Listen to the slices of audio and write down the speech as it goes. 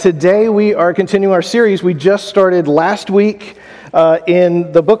Today we are continuing our series. We just started last week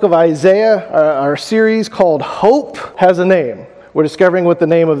in the book of Isaiah. Our series called Hope has a name. We're discovering what the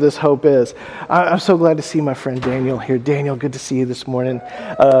name of this hope is. I'm so glad to see my friend Daniel here. Daniel, good to see you this morning.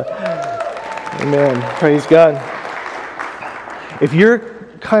 Amen. Praise God. If you're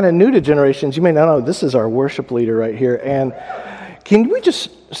kind of new to Generations, you may not know this is our worship leader right here. And can we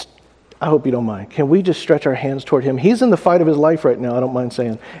just... I hope you don't mind. Can we just stretch our hands toward him? He's in the fight of his life right now, I don't mind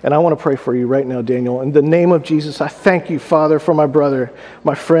saying. And I want to pray for you right now, Daniel. In the name of Jesus, I thank you, Father, for my brother,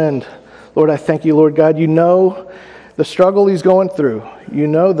 my friend. Lord, I thank you, Lord God. You know the struggle he's going through. You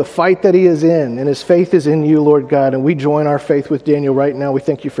know the fight that he is in, and his faith is in you, Lord God. And we join our faith with Daniel right now. We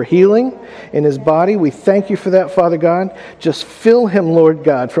thank you for healing in his body. We thank you for that, Father God. Just fill him, Lord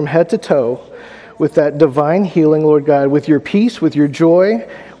God, from head to toe with that divine healing, Lord God, with your peace, with your joy,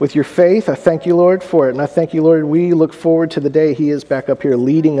 with your faith. I thank you, Lord, for it. And I thank you, Lord, we look forward to the day he is back up here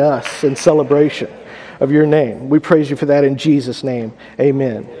leading us in celebration of your name. We praise you for that in Jesus' name.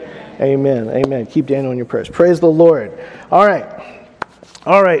 Amen. Amen. Amen. Keep Daniel in your prayers. Praise the Lord. All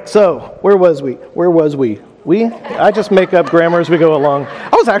right. So where was we? I just make up grammar as we go along.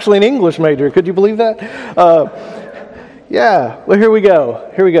 I was actually an English major. Could you believe that? Yeah, well, here we go.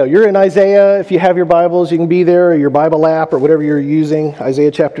 You're in Isaiah. If you have your Bibles, you can be there, or your Bible app, or whatever you're using.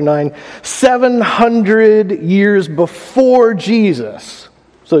 Isaiah chapter 9. 700 years before Jesus.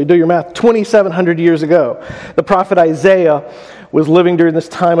 So you do your math, 2,700 years ago. The prophet Isaiah was living during this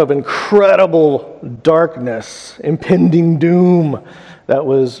time of incredible darkness, impending doom that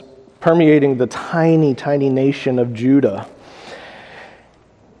was permeating the tiny, tiny nation of Judah.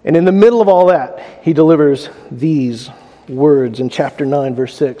 And in the middle of all that, he delivers these words in chapter 9,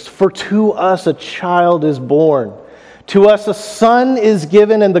 verse 6. For to us a child is born, to us a son is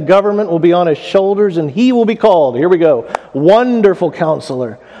given, and the government will be on his shoulders, and he will be called, here we go, Wonderful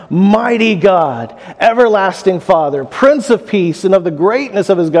Counselor, Mighty God, Everlasting Father, Prince of Peace, and of the greatness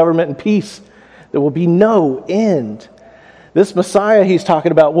of his government and peace there will be no end. This Messiah he's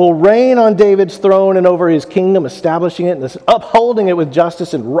talking about will reign on David's throne and over his kingdom, establishing it and upholding it with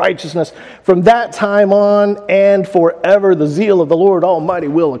justice and righteousness from that time on and forever. The zeal of the Lord Almighty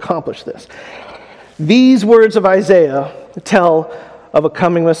will accomplish this. These words of Isaiah tell of a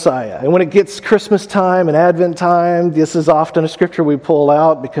coming Messiah. And when it gets Christmas time and Advent time, this is often a scripture we pull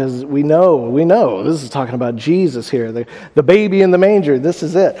out because we know this is talking about Jesus here, the baby in the manger. This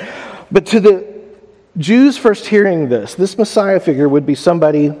is it. But to the Jews first hearing this Messiah figure would be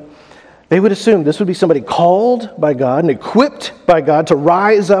somebody, they would assume this would be somebody called by God and equipped by God to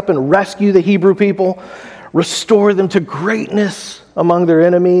rise up and rescue the Hebrew people, restore them to greatness among their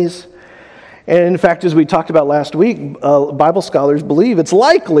enemies. And in fact, as we talked about last week, Bible scholars believe it's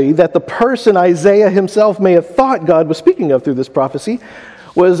likely that the person Isaiah himself may have thought God was speaking of through this prophecy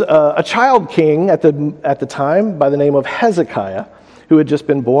was a child king at the time by the name of Hezekiah, who had just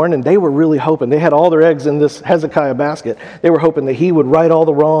been born, and they were really hoping, they had all their eggs in this Hezekiah basket. They were hoping that he would right all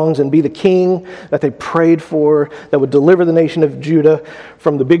the wrongs and be the king that they prayed for, that would deliver the nation of Judah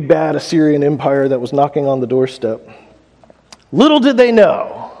from the big bad Assyrian empire that was knocking on the doorstep. Little did they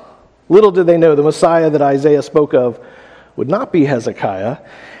know the Messiah that Isaiah spoke of would not be Hezekiah,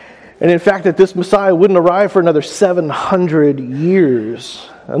 and in fact that this Messiah wouldn't arrive for another 700 years.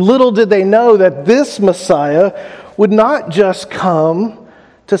 And little did they know that this Messiah would not just come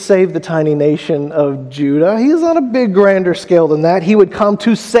to save the tiny nation of Judah. He's on a big, grander scale than that. He would come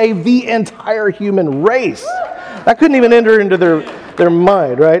to save the entire human race. That couldn't even enter into their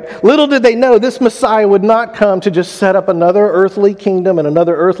mind, right? Little did they know this Messiah would not come to just set up another earthly kingdom and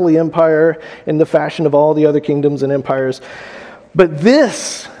another earthly empire in the fashion of all the other kingdoms and empires. But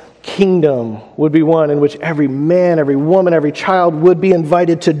this kingdom would be one in which every man, every woman, every child would be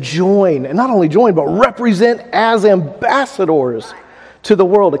invited to join, and not only join, but represent as ambassadors to the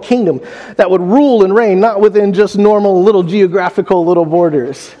world, a kingdom that would rule and reign not within just normal little geographical little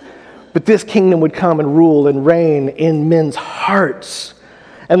borders, but this kingdom would come and rule and reign in men's hearts.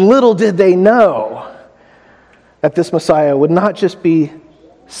 And little did they know that this Messiah would not just be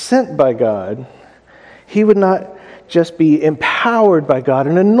sent by God, he would not just be empowered by God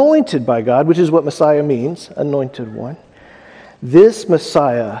and anointed by God, which is what Messiah means, anointed one. This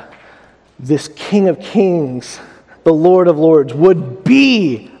Messiah, this King of Kings, the Lord of Lords, would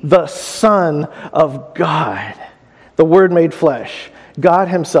be the Son of God, the Word made flesh, God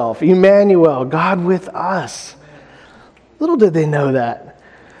himself, Emmanuel, God with us. Little did they know that.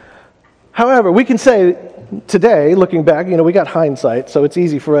 However, we can say today, looking back, we got hindsight, so it's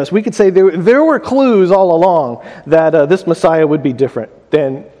easy for us. We could say there were clues all along that this Messiah would be different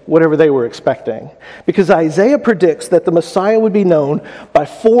than whatever they were expecting. Because Isaiah predicts that the Messiah would be known by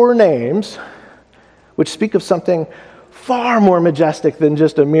 4 names, which speak of something far more majestic than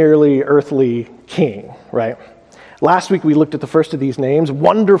just a merely earthly king, right? Last week we looked at the first of these names,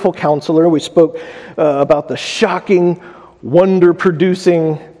 Wonderful Counselor. We spoke about the shocking,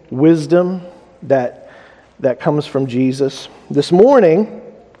 wonder-producing wisdom that comes from Jesus. This morning,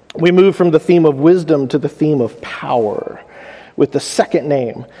 we move from the theme of wisdom to the theme of power with the second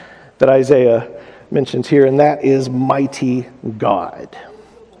name that Isaiah mentions here, and that is Mighty God.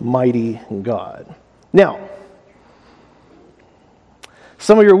 Mighty God. Now,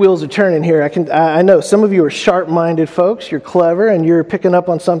 some of your wheels are turning here. I know some of you are sharp-minded folks. You're clever, and you're picking up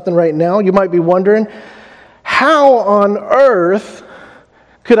on something right now. You might be wondering, how on earth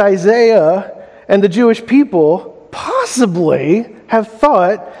could Isaiah and the Jewish people possibly have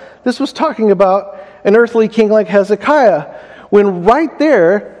thought this was talking about an earthly king like Hezekiah, when right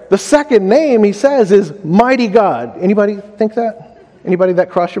there, the second name he says is Mighty God? Anybody think that? Anybody that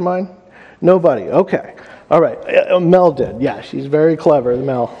crossed your mind? Nobody. Okay. All right. Mel did. Yeah, she's very clever,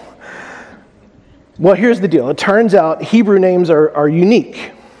 Mel. Well, here's the deal. It turns out Hebrew names are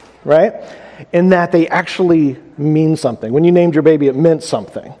unique, right? In that they actually mean something. When you named your baby, it meant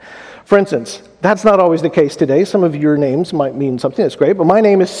something. For instance, that's not always the case today. Some of your names might mean something. That's great. But my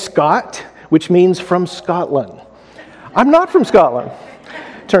name is Scott, which means from Scotland. I'm not from Scotland,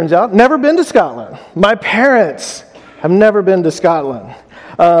 turns out. Never been to Scotland. My parents have never been to Scotland.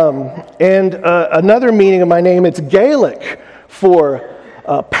 Another meaning of my name, it's Gaelic for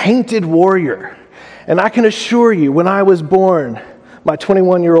painted warrior. And I can assure you, when I was born, my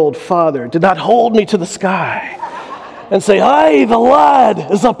 21-year-old father did not hold me to the sky and say, "Hey, the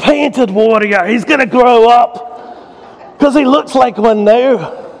lad is a painted warrior. He's going to grow up because he looks like one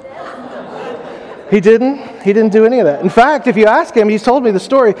now." He didn't do any of that. In fact, if you ask him, he's told me the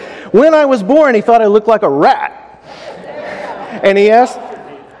story. When I was born, he thought I looked like a rat. And he asked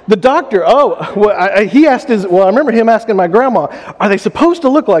the doctor, I remember him asking my grandma, "Are they supposed to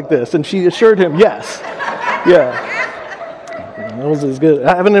look like this?" And she assured him, yes. Yeah. That was as good.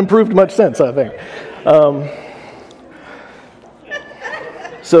 I haven't improved much since, I think.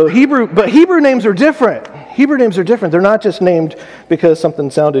 Hebrew names are different. Hebrew names are different. They're not just named because something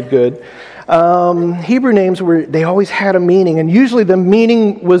sounded good. Hebrew names they always had a meaning, and usually the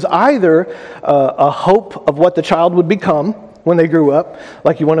meaning was either a hope of what the child would become when they grew up.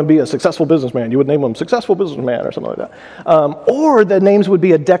 Like, you want to be a successful businessman, you would name them Successful Businessman or something like that. Or the names would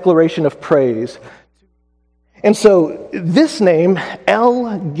be a declaration of praise. And so this name, El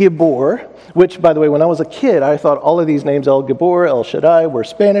Gibor, which, by the way, when I was a kid, I thought all of these names, El Gibor, El Shaddai, were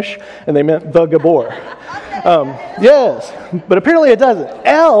Spanish, and they meant the Gibor. Yes, but apparently it doesn't.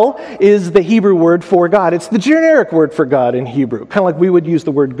 El is the Hebrew word for God. It's the generic word for God in Hebrew, kind of like we would use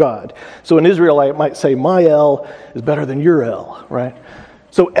the word God. So an Israelite might say, "My El is better than your El," right?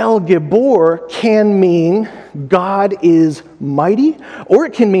 So El Gibor can mean God is mighty, or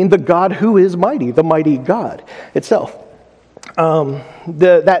it can mean the God who is mighty, the mighty God itself.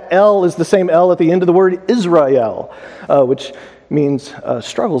 That El is the same El at the end of the word Israel, which means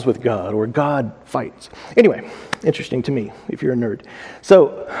struggles with God, or God fights. Anyway, interesting to me, if you're a nerd.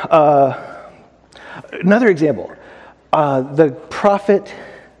 So, another example, the prophet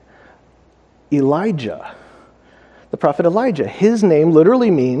Elijah. The prophet Elijah, his name literally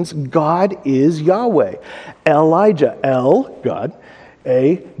means God is Yahweh. Elijah, El, God,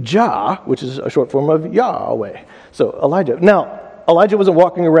 Jah, which is a short form of Yahweh. So Elijah. Now, Elijah wasn't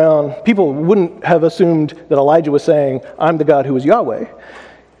walking around, people wouldn't have assumed that Elijah was saying, "I'm the God who is Yahweh."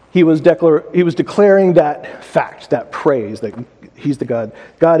 He was declaring that fact, that praise, that he's the God.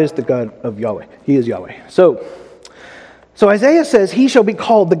 God is the God of Yahweh. He is Yahweh. So Isaiah says, "He shall be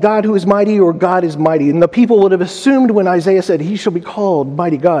called the God who is mighty," or "God is mighty." And the people would have assumed when Isaiah said, "He shall be called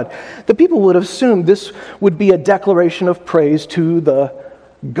mighty God," the people would have assumed this would be a declaration of praise to the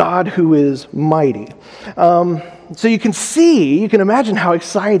God who is mighty. So you can imagine how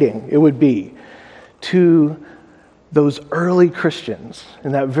exciting it would be to those early Christians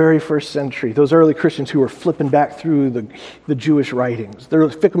in that very first century, those early Christians who were flipping back through the Jewish writings. They're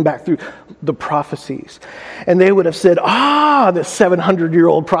flipping back through the prophecies. And they would have said, this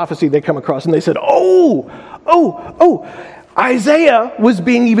 700-year-old prophecy they come across. And they said, Isaiah was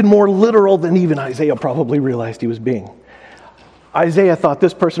being even more literal than even Isaiah probably realized he was being. Isaiah thought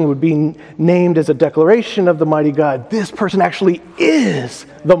this person would be named as a declaration of the mighty God. This person actually is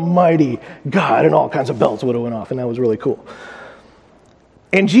the mighty God, and all kinds of bells would have went off, and that was really cool.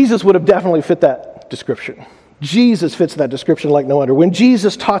 And Jesus would have definitely fit that description. Jesus fits that description like no other. When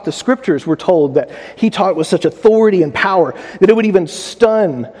Jesus taught the scriptures, we're told that he taught with such authority and power that it would even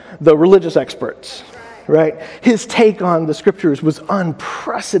stun the religious experts, right? His take on the scriptures was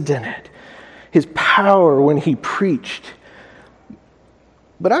unprecedented. His power when he preached.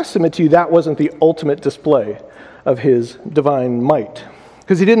 But I submit to you that wasn't the ultimate display of his divine might.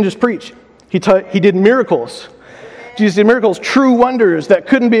 Because he didn't just preach. He did miracles. Jesus did miracles, true wonders that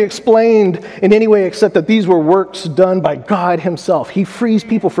couldn't be explained in any way except that these were works done by God himself. He frees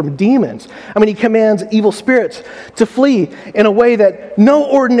people from demons. I mean, he commands evil spirits to flee in a way that no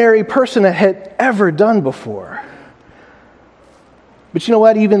ordinary person had ever done before. But you know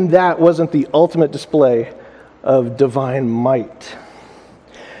what? Even that wasn't the ultimate display of divine might.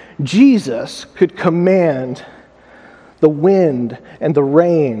 Jesus could command the wind and the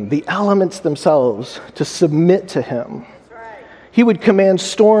rain, the elements themselves, to submit to him. Right. He would command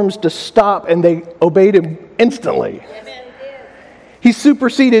storms to stop, and they obeyed him instantly. Amen. He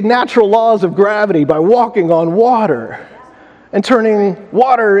superseded natural laws of gravity by walking on water and turning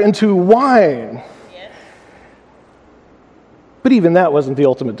water into wine. Yes. But even that wasn't the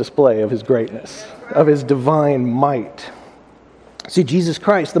ultimate display of his greatness, of his divine might. See, Jesus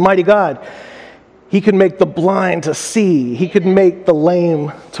Christ, the mighty God, he could make the blind to see. He could make the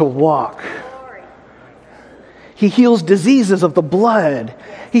lame to walk. He heals diseases of the blood.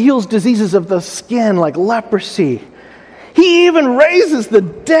 He heals diseases of the skin like leprosy. He even raises the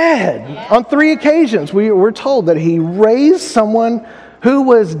dead. On 3 occasions, we're told that he raised someone who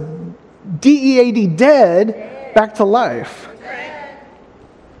was DEAD dead back to life.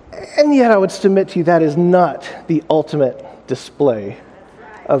 And yet I would submit to you that is not the ultimate display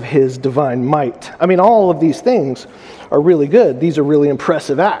of his divine might. I mean, all of these things are really good. These are really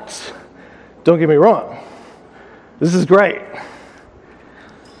impressive acts. Don't get me wrong. This is great.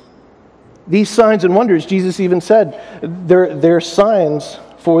 These signs and wonders, Jesus even said, they're signs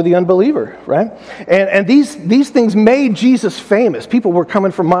for the unbeliever, right? And these things made Jesus famous. People were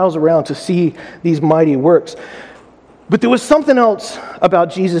coming from miles around to see these mighty works. But there was something else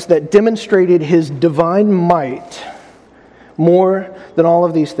about Jesus that demonstrated his divine might more than all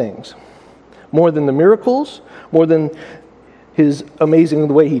of these things. More than the miracles, more than his amazing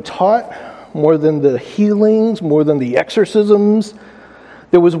the way he taught, more than the healings, more than the exorcisms.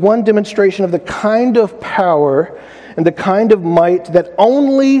 There was one demonstration of the kind of power and the kind of might that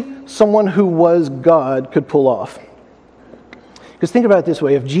only someone who was God could pull off. Because think about it this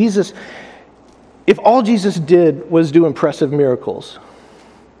way, if all Jesus did was do impressive miracles,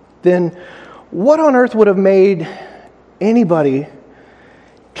 then what on earth would have made anybody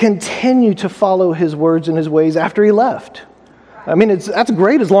continue to follow his words and his ways after he left? I mean, that's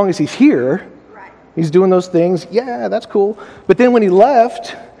great as long as he's here. He's doing those things. Yeah, that's cool. But then when he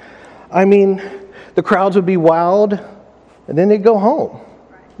left, I mean, the crowds would be wild, and then they'd go home.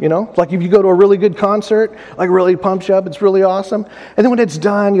 You know, like if you go to a really good concert, like really pumps you up, it's really awesome. And then when it's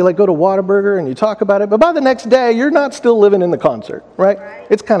done, you like go to Whataburger and you talk about it. But by the next day, you're not still living in the concert, right?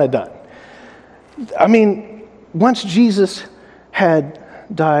 It's kind of done. I mean, once Jesus had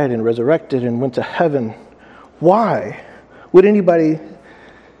died and resurrected and went to heaven, why would anybody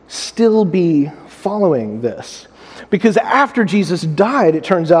still be following this? Because after Jesus died, it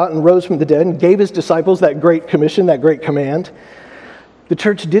turns out, and rose from the dead and gave his disciples that great commission, that great command, the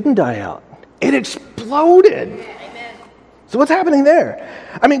church didn't die out. It exploded. Amen. So what's happening there?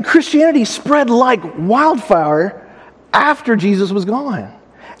 I mean, Christianity spread like wildfire after Jesus was gone.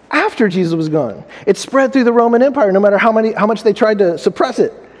 After Jesus was gone. It spread through the Roman Empire, no matter how much they tried to suppress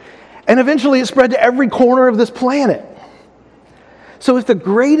it. And eventually it spread to every corner of this planet. So if the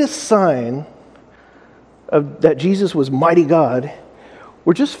greatest sign that Jesus was mighty God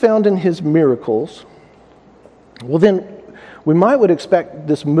were just found in his miracles, well then we would expect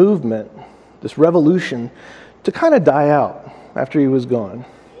this movement, this revolution, to kind of die out after he was gone.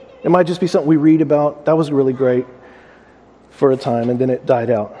 It might just be something we read about. That was really great for a time, and then it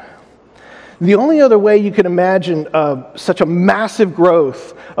died out. The only other way you could imagine such a massive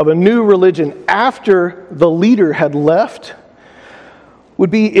growth of a new religion after the leader had left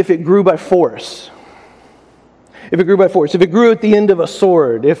would be if it grew by force. If it grew by force, if it grew at the end of a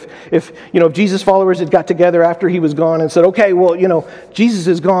sword, if Jesus' followers had got together after he was gone and said, okay, well, Jesus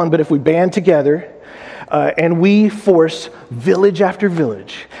is gone, but if we band together and we force village after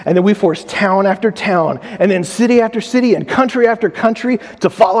village, and then we force town after town, and then city after city and country after country to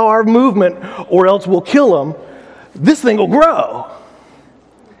follow our movement, or else we'll kill them, this thing will grow.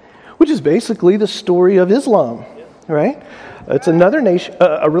 Which is basically the story of Islam, right? It's another nation,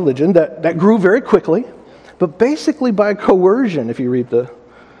 a religion that grew very quickly, but basically by coercion, if you read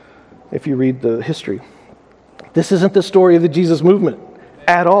the history. This isn't the story of the Jesus movement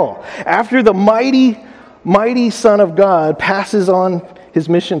at all. After the mighty Son of God passes on his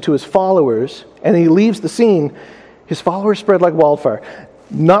mission to his followers and he leaves the scene, his followers spread like wildfire.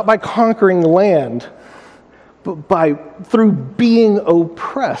 Not by conquering the land, but through being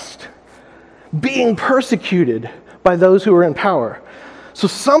oppressed, being persecuted by those who are in power. So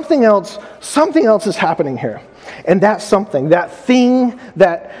something else is happening here. And that something, that thing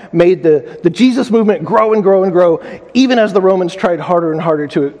that made the Jesus movement grow and grow and grow, even as the Romans tried harder and harder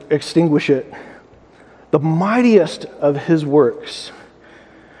to extinguish it, the mightiest of his works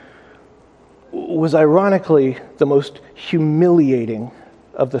was ironically the most humiliating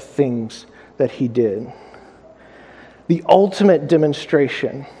of the things that he did. The ultimate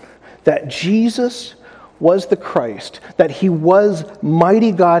demonstration that Jesus was the Christ, that he was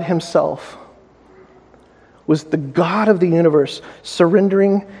mighty God himself, was the God of the universe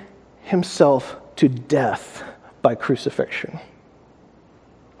surrendering himself to death by crucifixion.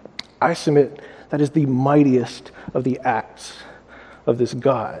 I submit that is the mightiest of the acts of this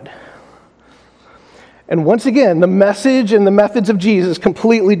God. And once again, the message and the methods of Jesus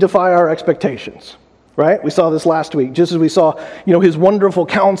completely defy our expectations, right? We saw this last week, just as we saw, his wonderful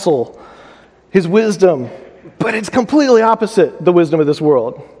counsel, his wisdom, but it's completely opposite the wisdom of this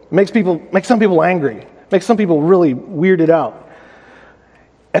world. It makes some people angry, makes some people really weirded out.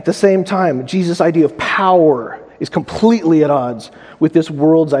 At the same time, Jesus' idea of power is completely at odds with this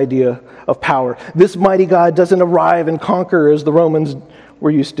world's idea of power. This mighty God doesn't arrive and conquer as the Romans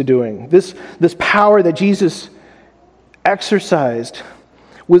were used to doing. This power that Jesus exercised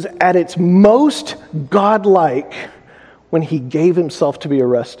was at its most godlike when he gave himself to be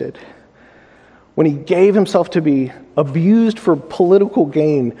arrested, when he gave himself to be abused for political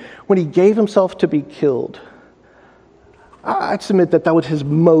gain, when he gave himself to be killed. I'd submit that was his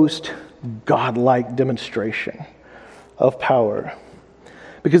most godlike demonstration of power.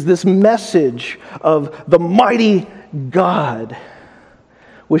 Because this message of the mighty God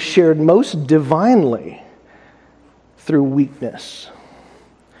was shared most divinely through weakness.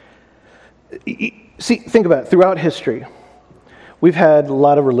 See, think about it. Throughout history, we've had a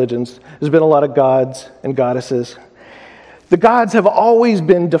lot of religions. There's been a lot of gods and goddesses. The gods have always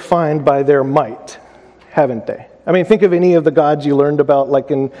been defined by their might, haven't they? I mean, think of any of the gods you learned about, like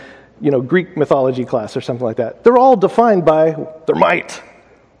in, Greek mythology class or something like that. They're all defined by their might.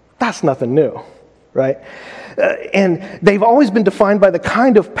 That's nothing new, right? And they've always been defined by the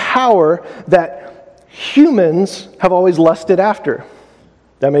kind of power that humans have always lusted after.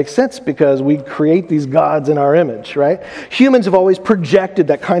 That makes sense because we create these gods in our image, right? Humans have always projected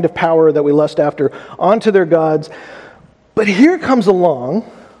that kind of power that we lust after onto their gods. But here comes along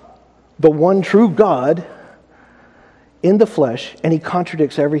the one true God in the flesh, and he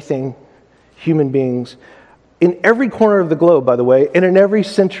contradicts everything human beings, in every corner of the globe, by the way, and in every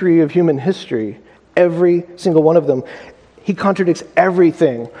century of human history, every single one of them, he contradicts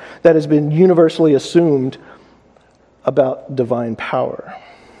everything that has been universally assumed about divine power.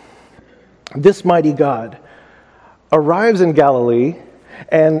 This mighty God arrives in Galilee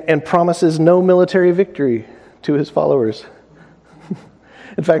and promises no military victory to his followers.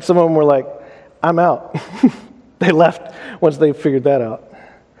 In fact, some of them were like, I'm out. They left once they figured that out.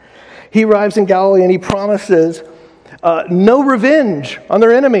 He arrives in Galilee and he promises no revenge on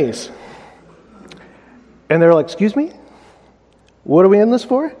their enemies. And they're like, excuse me? What are we in this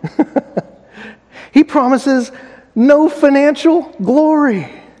for? He promises no financial glory.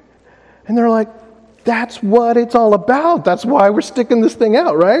 And they're like, that's what it's all about. That's why we're sticking this thing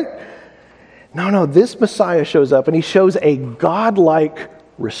out, right? No, this Messiah shows up and he shows a godlike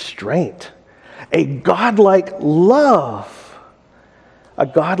restraint, a godlike love, a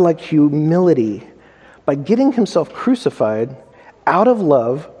godlike humility by getting himself crucified out of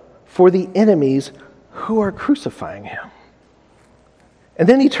love for the enemies who are crucifying him. And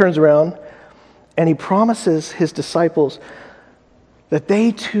then he turns around and he promises his disciples that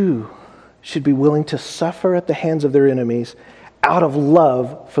they too should be willing to suffer at the hands of their enemies out of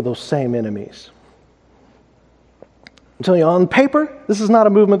love for those same enemies. I'm telling you, on paper, this is not a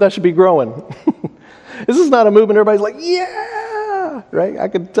movement that should be growing. This is not a movement everybody's like, yeah, right? I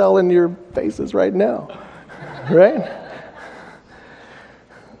can tell in your faces right now, right?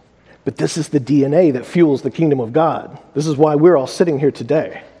 But this is the DNA that fuels the kingdom of God. This is why we're all sitting here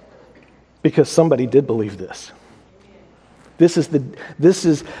today, because somebody did believe this. This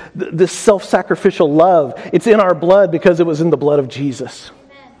is self-sacrificial love. It's in our blood because it was in the blood of Jesus.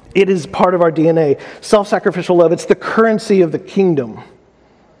 Amen. It is part of our DNA. Self-sacrificial love, it's the currency of the kingdom.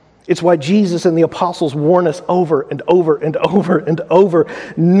 It's why Jesus and the apostles warn us over and over and over and over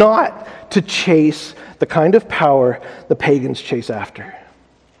not to chase the kind of power the pagans chase after.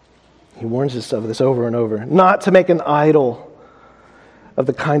 He warns us of this over and over. Not to make an idol of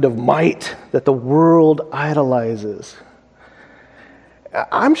the kind of might that the world idolizes.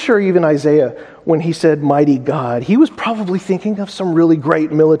 I'm sure even Isaiah, when he said mighty God, he was probably thinking of some really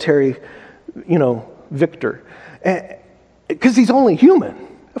great military, victor. Because he's only human.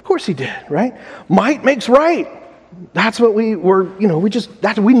 Of course he did, right? Might makes right. That's what we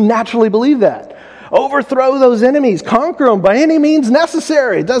naturally believe that. Overthrow those enemies, conquer them by any means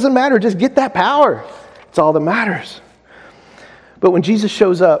necessary. It doesn't matter, just get that power. It's all that matters. But when Jesus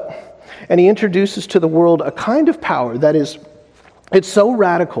shows up and he introduces to the world a kind of power that is, it's so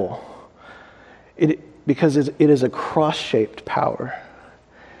radical, because it is a cross-shaped power.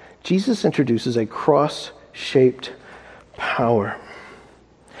 Jesus introduces a cross-shaped power.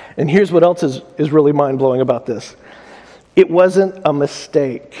 And here's what else is really mind-blowing about this. It wasn't a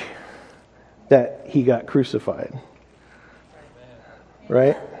mistake that he got crucified.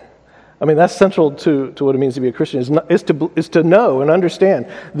 Right? I mean, that's central to what it means to be a Christian, is to know and understand.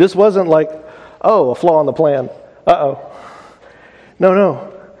 This wasn't like, a flaw in the plan.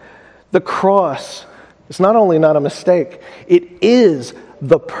 No. The cross is not only not a mistake, it is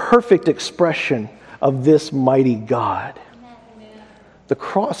the perfect expression of this mighty God. The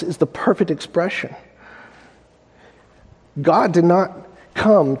cross is the perfect expression. God did not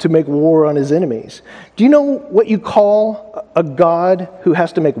come to make war on his enemies. Do you know what you call a God who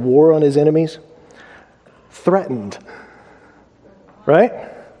has to make war on his enemies? Threatened. Right?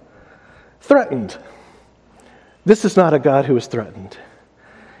 Threatened. This is not a God who is threatened.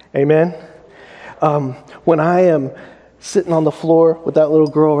 Amen? When I am sitting on the floor with that little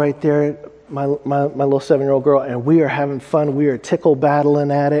girl right there, my little 7-year-old girl, and we are having fun, we are tickle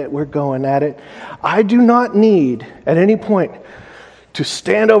battling at it, we're going at it, I do not need, at any point, to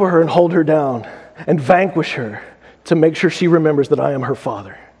stand over her and hold her down and vanquish her to make sure she remembers that I am her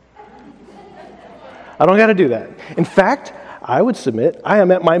father. I don't got to do that. In fact, I would submit I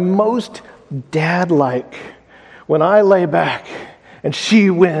am at my most dad-like when I lay back and she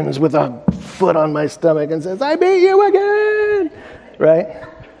wins with a foot on my stomach and says, I beat you again, right?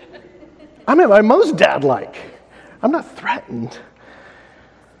 I'm at my most dad-like. I'm not threatened.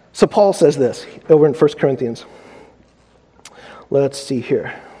 So Paul says this over in 1 Corinthians. Let's see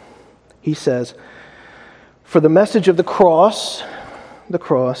here. He says, for the message of the cross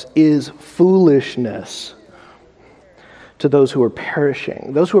is foolishness to those who are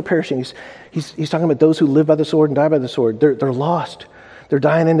perishing. Those who are perishing, he's talking about those who live by the sword and die by the sword. They're lost. They're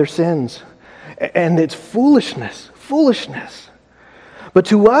dying in their sins. And it's foolishness. But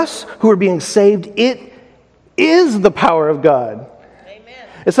to us who are being saved, it is the power of God. Amen.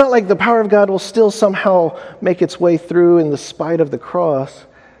 It's not like the power of God will still somehow make its way through in the spite of the cross.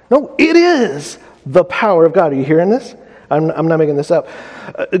 No, it is the power of God. Are you hearing this? I'm not making this up.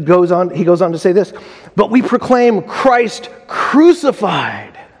 He goes on to say this, but we proclaim Christ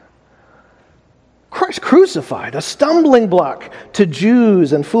crucified. Christ crucified, a stumbling block to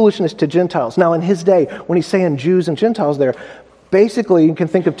Jews and foolishness to Gentiles. Now in his day, when he's saying Jews and Gentiles there, basically, you can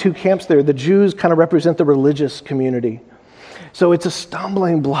think of two camps there. The Jews kind of represent the religious community. So it's a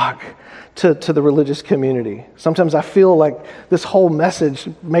stumbling block to the religious community. Sometimes I feel like this whole message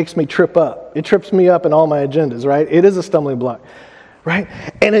makes me trip up. It trips me up in all my agendas, right? It is a stumbling block, right?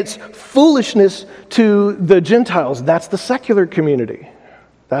 And it's foolishness to the Gentiles. That's the secular community.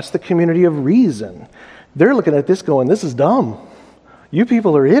 That's the community of reason. They're looking at this going, this is dumb. You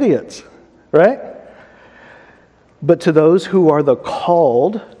people are idiots, right? But to those who are the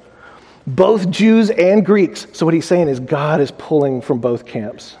called, both Jews and Greeks. So what he's saying is God is pulling from both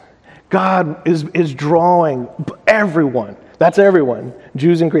camps. God is drawing everyone. That's everyone,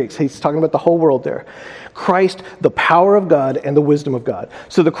 Jews and Greeks. He's talking about the whole world there. Christ, the power of God and the wisdom of God.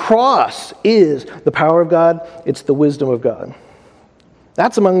 So the cross is the power of God. It's the wisdom of God.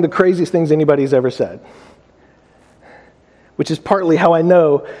 That's among the craziest things anybody's ever said. Which is partly how I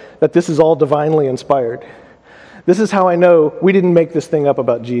know that this is all divinely inspired. This is how I know we didn't make this thing up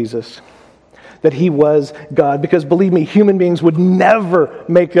about Jesus, that he was God. Because believe me, human beings would never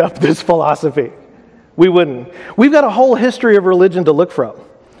make up this philosophy. We wouldn't. We've got a whole history of religion to look from.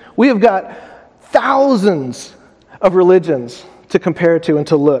 We have got thousands of religions to compare to and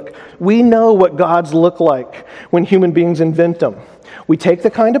to look. We know what gods look like when human beings invent them. We take the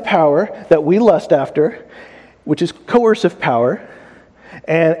kind of power that we lust after, which is coercive power,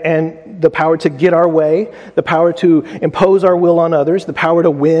 and the power to get our way, the power to impose our will on others, the power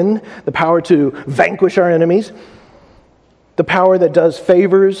to win, the power to vanquish our enemies, the power that does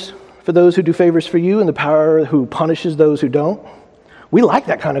favors for those who do favors for you and the power who punishes those who don't. We like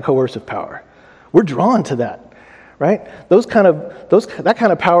that kind of coercive power. We're drawn to that, right? That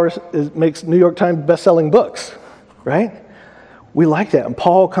kind of power makes New York Times best-selling books, right? We like that. And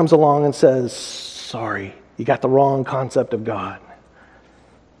Paul comes along and says, sorry, you got the wrong concept of God.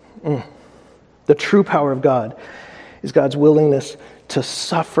 The true power of God is God's willingness to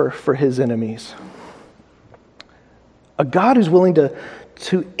suffer for his enemies. A God who's willing to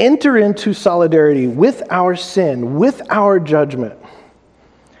enter into solidarity with our sin, with our judgment,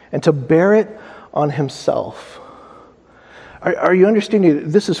 and to bear it on himself. Are you understanding?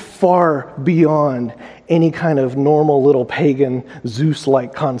 This is far beyond any kind of normal little pagan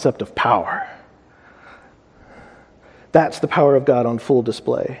Zeus-like concept of power. That's the power of God on full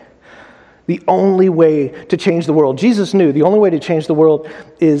display. The only way to change the world, Jesus knew, the only way to change the world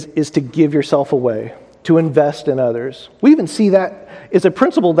is to give yourself away, to invest in others. We even see that is a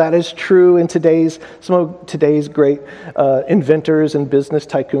principle that is true in some of today's great inventors and business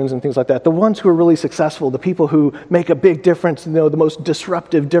tycoons and things like that. The ones who are really successful, the people who make a big difference, the most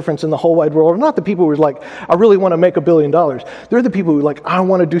disruptive difference in the whole wide world, are not the people who are like, I really want to make $1 billion. They're the people who are like, I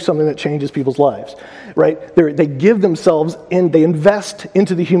want to do something that changes people's lives, right? They give themselves they invest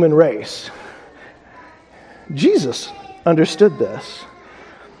into the human race. Jesus understood this.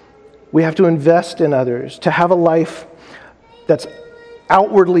 We have to invest in others, to have a life that's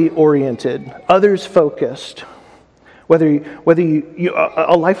outwardly oriented, others focused. Whether you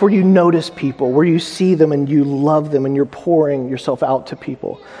a life where you notice people, where you see them and you love them and you're pouring yourself out to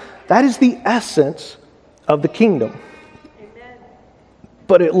people. That is the essence of the kingdom. Amen.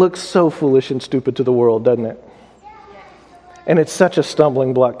 But it looks so foolish and stupid to the world, doesn't it? And it's such a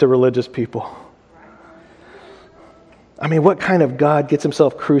stumbling block to religious people. I mean, what kind of God gets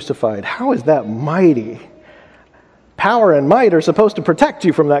himself crucified? How is that mighty? Power and might are supposed to protect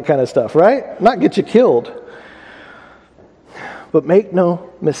you from that kind of stuff, right? Not get you killed. But make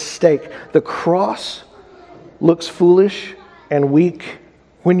no mistake, the cross looks foolish and weak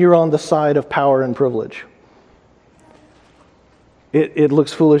when you're on the side of power and privilege. It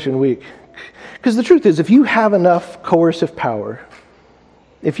looks foolish and weak. Because the truth is, if you have enough coercive power,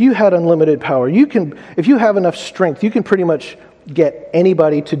 if you had unlimited power, if you have enough strength, you can pretty much get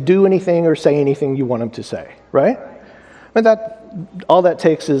anybody to do anything or say anything you want them to say, right? And all that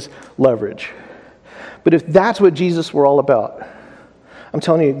takes is leverage. But if that's what Jesus were all about, I'm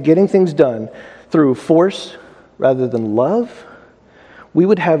telling you, getting things done through force rather than love, we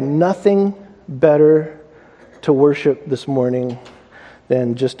would have nothing better to worship this morning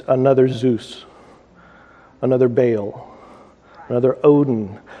than just another Zeus, another Baal, another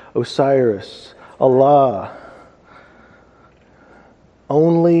Odin, Osiris, Allah.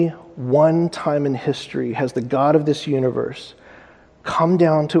 Only one time in history has the God of this universe come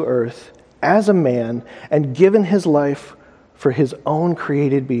down to earth as a man and given his life for his own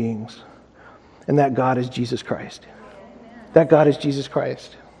created beings. And that God is Jesus Christ. That God is Jesus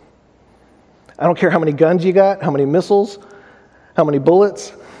Christ. I don't care how many guns you got, how many missiles, how many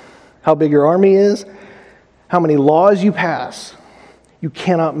bullets, how big your army is, how many laws you pass. You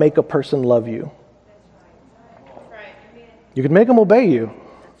cannot make a person love you. You can make them obey you,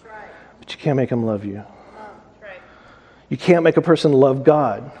 but you can't make them love you. You can't make a person love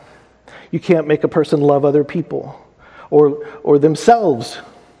God. You can't make a person love other people or themselves.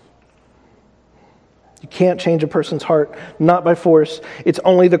 You can't change a person's heart, not by force. It's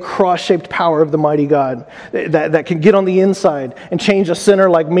only the cross-shaped power of the mighty God that can get on the inside and change a sinner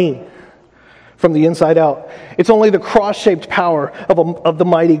like me from the inside out. It's only the cross-shaped power of the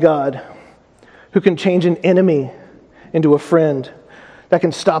mighty God who can change an enemy into a friend, that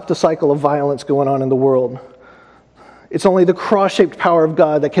can stop the cycle of violence going on in the world. It's only the cross-shaped power of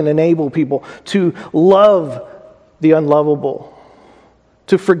God that can enable people to love the unlovable,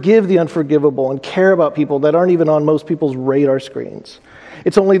 to forgive the unforgivable, and care about people that aren't even on most people's radar screens.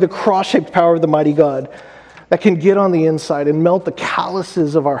 It's only the cross-shaped power of the mighty God that can get on the inside and melt the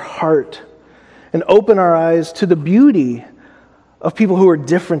calluses of our heart and open our eyes to the beauty of people who are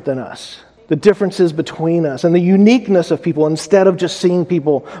different than us, the differences between us, and the uniqueness of people, instead of just seeing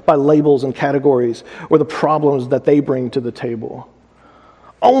people by labels and categories or the problems that they bring to the table.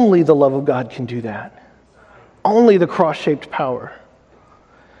 Only the love of God can do that. Only the cross-shaped power.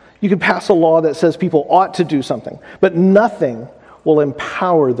 You can pass a law that says people ought to do something, but nothing will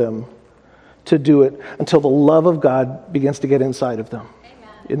empower them to do it until the love of God begins to get inside of them. Amen.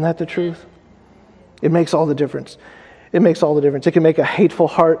 Isn't that the truth? It makes all the difference. It makes all the difference. It can make a hateful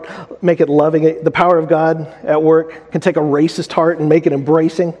heart, make it loving. The power of God at work can take a racist heart and make it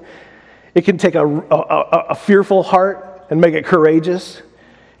embracing. It can take a fearful heart and make it courageous.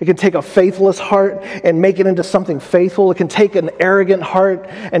 It can take a faithless heart and make it into something faithful. It can take an arrogant heart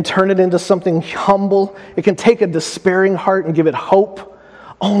and turn it into something humble. It can take a despairing heart and give it hope.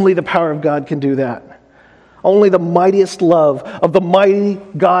 Only the power of God can do that. Only the mightiest love of the mighty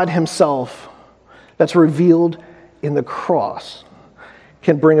God himself that's revealed in the cross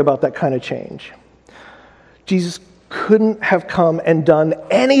can bring about that kind of change. Jesus couldn't have come and done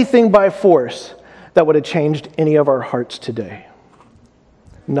anything by force that would have changed any of our hearts today.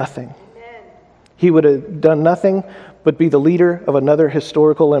 Nothing. He would have done nothing but be the leader of another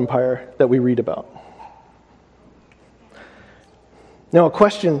historical empire that we read about. Now, a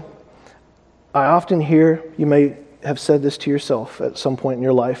question I often hear, you may have said this to yourself at some point in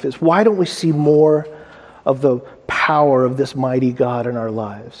your life, is why don't we see more of the power of this mighty God in our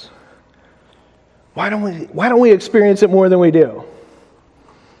lives? Why don't we experience it more than we do?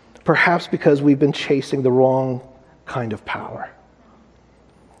 Perhaps because we've been chasing the wrong kind of power.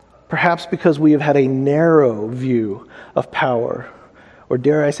 Perhaps because we have had a narrow view of power, or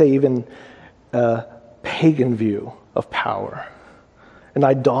dare I say even a pagan view of power, an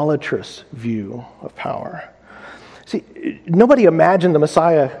idolatrous view of power. See, nobody imagined the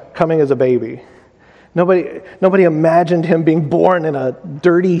Messiah coming as a baby. Nobody imagined him being born in a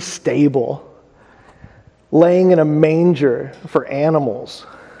dirty stable, laying in a manger for animals.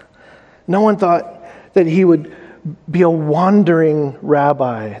 No one thought that he would be a wandering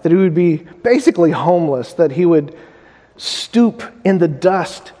rabbi, that he would be basically homeless, that he would stoop in the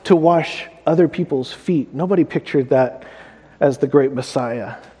dust to wash other people's feet. Nobody pictured that as the great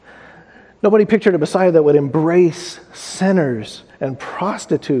Messiah. Nobody pictured a Messiah that would embrace sinners and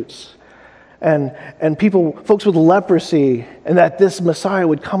prostitutes and folks with leprosy, and that this Messiah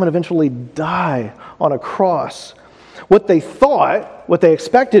would come and eventually die on a cross. What they thought, what they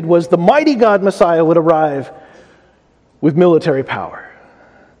expected, was the mighty God Messiah would arrive with military power.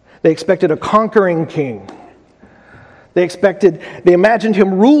 They expected a conquering king. They imagined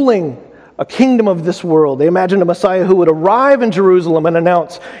him ruling a kingdom of this world. They imagined a Messiah who would arrive in Jerusalem and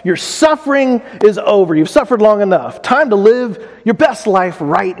announce, your suffering is over. You've suffered long enough. Time to live your best life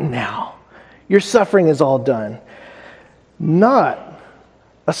right now. Your suffering is all done. Not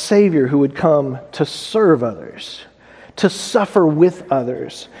a Savior who would come to serve others, to suffer with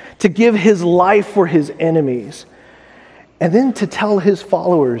others, to give his life for his enemies, and then to tell his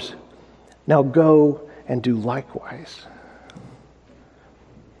followers, now go and do likewise.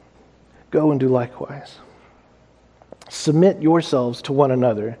 Go and do likewise. Submit yourselves to one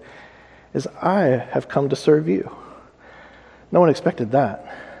another as I have come to serve you. No one expected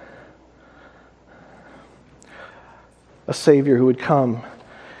that. A Savior who would come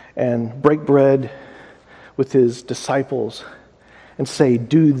and break bread with his disciples and say,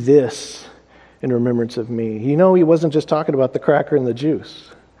 do this in remembrance of me. You know, he wasn't just talking about the cracker and the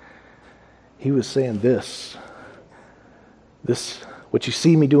juice. He was saying this, what you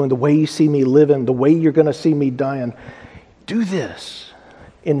see me doing, the way you see me living, the way you're going to see me dying, do this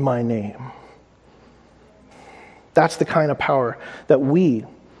in my name. That's the kind of power that we,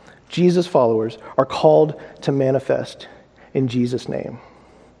 Jesus followers, are called to manifest in Jesus' name.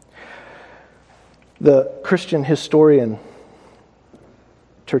 The Christian historian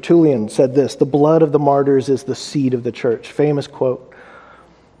Tertullian said this, the blood of the martyrs is the seed of the church. Famous quote.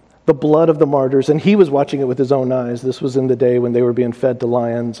 The blood of the martyrs, and he was watching it with his own eyes. This was in the day when they were being fed to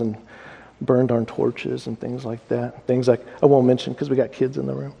lions and burned on torches and things like that. Things like, I won't mention because we got kids in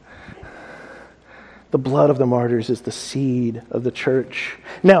the room. The blood of the martyrs is the seed of the church.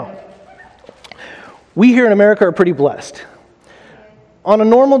 Now, we here in America are pretty blessed. On a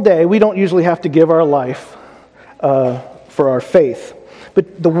normal day, we don't usually have to give our life for our faith.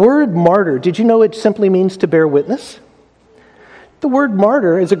 But the word martyr, did you know it simply means to bear witness? The word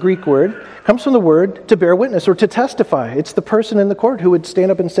martyr is a Greek word, comes from the word to bear witness or to testify. It's the person in the court who would stand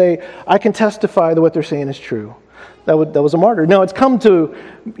up and say, I can testify that what they're saying is true. That was a martyr. Now, it's come to,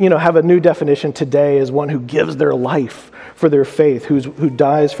 have a new definition today as one who gives their life for their faith, who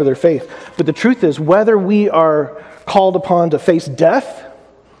dies for their faith. But the truth is, whether we are called upon to face death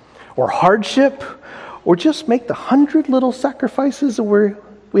or hardship or just make the 100 little sacrifices that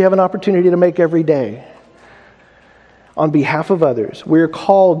we have an opportunity to make every day, on behalf of others, we are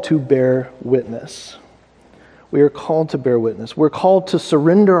called to bear witness. We are called to bear witness. We're called to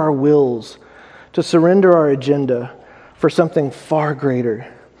surrender our wills, to surrender our agenda for something far greater.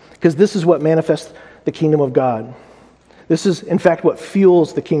 Because this is what manifests the kingdom of God. This is, in fact, what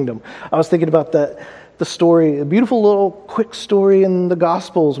fuels the kingdom. I was thinking about the story, a beautiful little quick story in the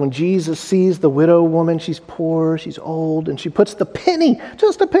Gospels when Jesus sees the widow woman. She's poor, she's old, and she puts the penny,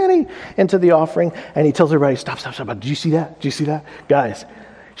 just a penny, into the offering, and he tells everybody, stop. Did you see that? Did you see that? Guys,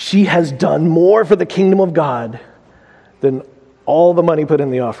 she has done more for the kingdom of God than all the money put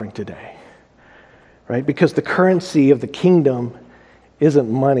in the offering today. Right? Because the currency of the kingdom isn't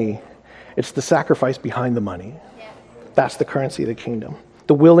money. It's the sacrifice behind the money. Yes. That's the currency of the kingdom.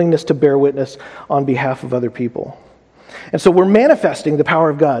 The willingness to bear witness on behalf of other people. And so we're manifesting the power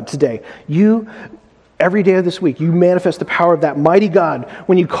of God today. Every day of this week, you manifest the power of that mighty God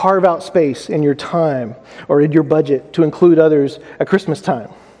when you carve out space in your time or in your budget to include others at Christmas time.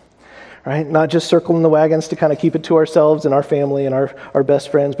 Right? Not just circling the wagons to kind of keep it to ourselves and our family and our best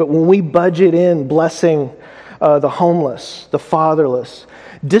friends, but when we budget in blessing the homeless, the fatherless,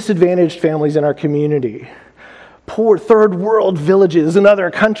 disadvantaged families in our community, poor third world villages in other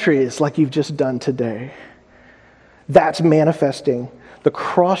countries like you've just done today. That's manifesting the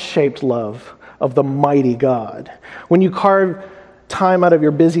cross-shaped love of the mighty God. When you carve time out of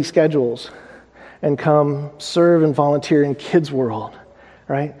your busy schedules and come serve and volunteer in Kids World,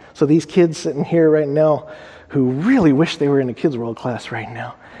 right? So these kids sitting here right now who really wish they were in a Kids World class right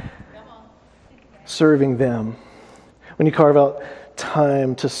now, serving them. When you carve out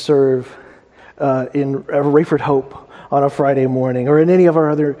time to serve in Rayford Hope on a Friday morning or in any of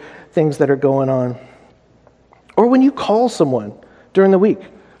our other things that are going on. Or when you call someone during the week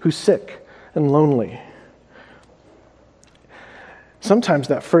who's sick and lonely. Sometimes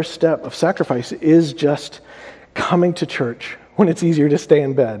that first step of sacrifice is just coming to church when it's easier to stay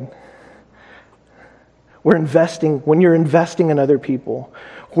in bed. When you're investing in other people,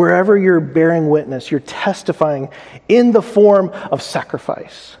 wherever you're bearing witness, you're testifying in the form of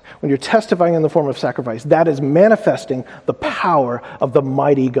sacrifice. When you're testifying in the form of sacrifice, that is manifesting the power of the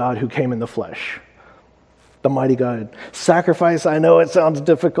mighty God who came in the flesh. The mighty God. Sacrifice, I know it sounds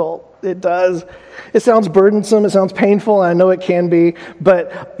difficult. It does. It sounds burdensome. It sounds painful. I know it can be.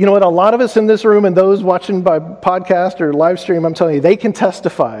 But you know what? A lot of us in this room and those watching by podcast or live stream, I'm telling you, they can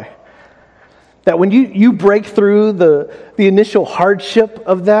testify that when you break through the initial hardship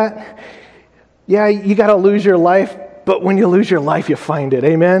of that, yeah, you got to lose your life. But when you lose your life, you find it.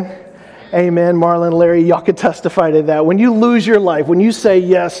 Amen? Amen, Marlon, Larry, y'all could testify to that. When you lose your life, when you say,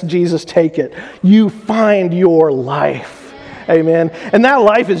 yes, Jesus, take it, you find your life. Amen. And that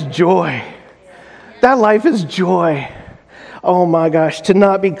life is joy. That life is joy. Oh my gosh, to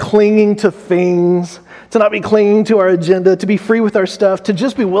not be clinging to things, to not be clinging to our agenda, to be free with our stuff, to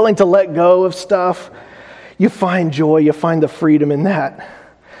just be willing to let go of stuff. You find joy, you find the freedom in that.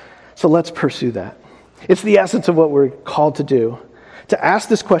 So let's pursue that. It's the essence of what we're called to do. To ask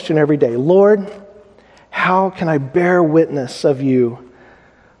this question every day, Lord, how can I bear witness of you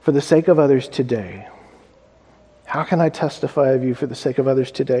for the sake of others today? How can I testify of you for the sake of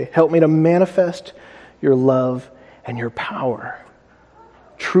others today? Help me to manifest your love and your power,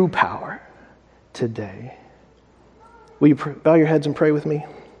 true power, today. Will you bow your heads and pray with me?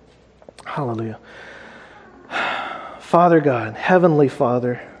 Hallelujah. Father God, Heavenly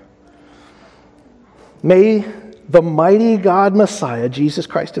Father, may the mighty God Messiah, Jesus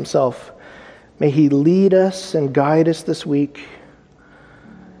Christ himself, may he lead us and guide us this week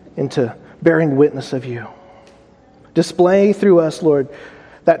into bearing witness of you. Display through us, Lord,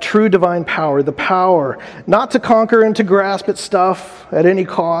 that true divine power, the power not to conquer and to grasp at stuff at any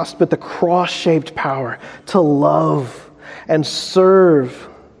cost, but the cross-shaped power to love and serve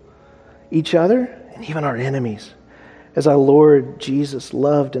each other and even our enemies. As our Lord Jesus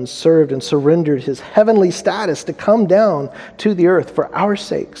loved and served and surrendered his heavenly status to come down to the earth for our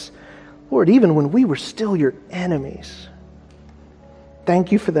sakes. Lord, even when we were still your enemies.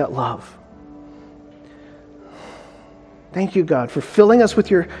 Thank you for that love. Thank you, God, for filling us with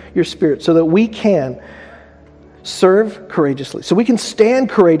your Spirit so that we can serve courageously, so we can stand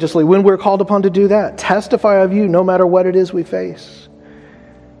courageously when we're called upon to do that. Testify of you no matter what it is we face.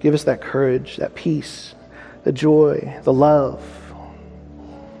 Give us that courage, that peace, the joy, the love.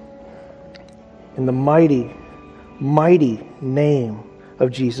 In the mighty, mighty name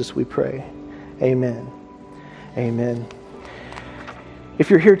of Jesus we pray. Amen. Amen. If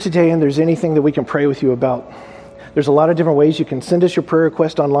you're here today and there's anything that we can pray with you about, there's a lot of different ways you can send us your prayer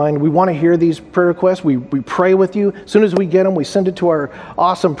request online. We want to hear these prayer requests. We pray with you. As soon as we get them, we send it to our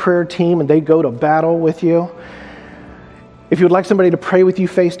awesome prayer team and they go to battle with you. If you would like somebody to pray with you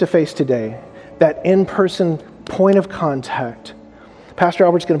face to face today, that in-person point of contact, Pastor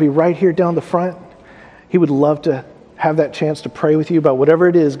Albert's going to be right here down the front. He would love to have that chance to pray with you about whatever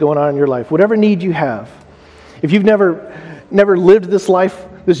it is going on in your life, whatever need you have. If you've never lived this life,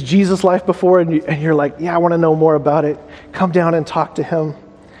 this Jesus life before, and you're like, yeah, I want to know more about it, come down and talk to him.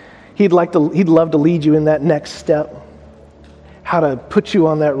 He'd love to lead you in that next step, how to put you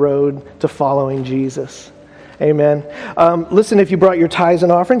on that road to following Jesus. Amen. Listen, if you brought your tithes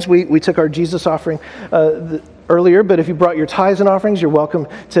and offerings, we took our Jesus offering earlier, but if you brought your tithes and offerings, you're welcome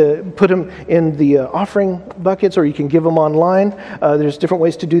to put them in the offering buckets, or you can give them online. There's different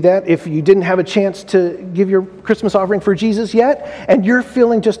ways to do that. If you didn't have a chance to give your Christmas offering for Jesus yet, and you're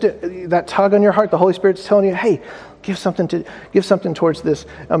feeling just that tug on your heart, the Holy Spirit's telling you, hey, give something towards this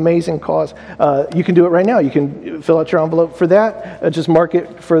amazing cause. You can do it right now. You can fill out your envelope for that. Just mark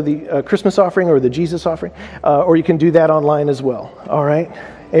it for the Christmas offering or the Jesus offering, or you can do that online as well. All right?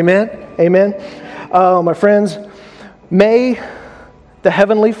 Amen? Amen? My friends, may the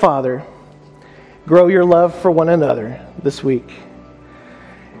Heavenly Father grow your love for one another this week.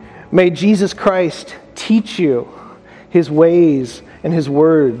 May Jesus Christ teach you His ways and His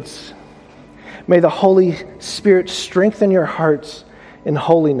words. May the Holy Spirit strengthen your hearts in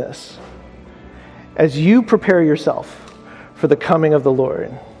holiness as you prepare yourself for the coming of the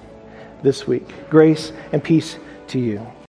Lord this week. Grace and peace to you.